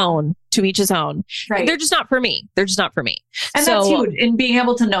each his own, to each his own. Right. They're just not for me. And that's huge in being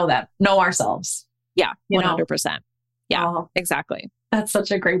able to know ourselves. Yeah. 100%. Yeah, exactly. That's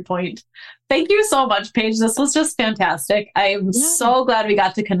such a great point. Thank you so much, Paige. This was just fantastic. I'm so glad we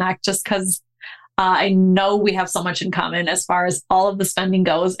got to connect just because I know we have so much in common as far as all of the spending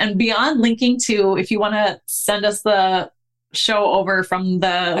goes. And beyond linking to, if you want to send us the show over from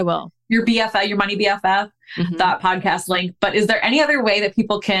your BFF, your Money BFF, that podcast link. But is there any other way that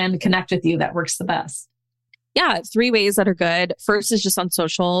people can connect with you that works the best? Yeah, three ways that are good. First is just on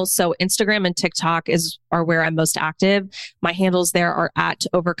social. So Instagram and TikTok are where I'm most active. My handles there are at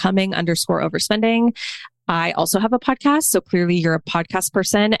overcoming_overspending. I also have a podcast. So clearly you're a podcast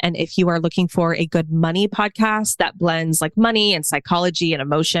person. And if you are looking for a good money podcast that blends like money and psychology and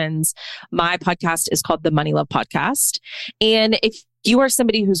emotions, my podcast is called the Money Love Podcast. And if you are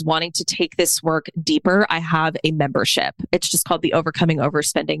somebody who's wanting to take this work deeper, I have a membership. It's just called the Overcoming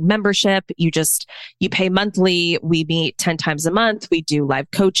Overspending membership. You pay monthly. We meet 10 times a month. We do live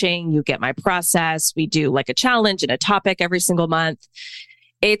coaching. You get my process. We do like a challenge and a topic every single month.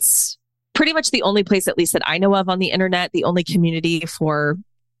 It's pretty much the only place, at least that I know of on the internet, the only community for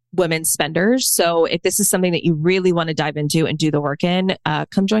women spenders. So if this is something that you really want to dive into and do the work in,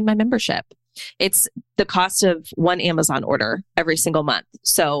 come join my membership. It's the cost of one Amazon order every single month.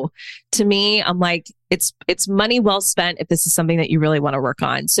 So to me, I'm like, it's money well spent if this is something that you really want to work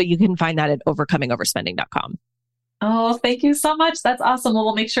on. So you can find that at overcomingoverspending.com. Oh, thank you so much. That's awesome. Well,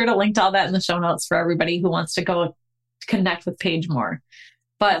 we'll make sure to link to all that in the show notes for everybody who wants to go connect with Paige more.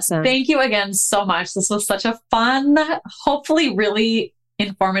 But Awesome. Thank you again so much. This was such a fun, hopefully really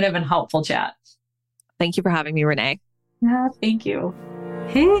informative and helpful chat. Thank you for having me, Renee. Yeah, thank you.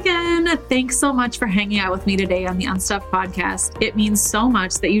 Hey again. Thanks so much for hanging out with me today on the Unstuff podcast. It means so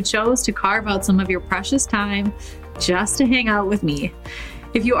much that you chose to carve out some of your precious time just to hang out with me.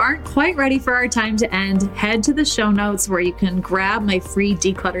 If you aren't quite ready for our time to end, head to the show notes where you can grab my free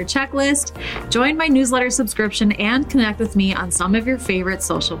declutter checklist, join my newsletter subscription, and connect with me on some of your favorite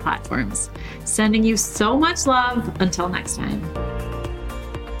social platforms. Sending you so much love. Until next time.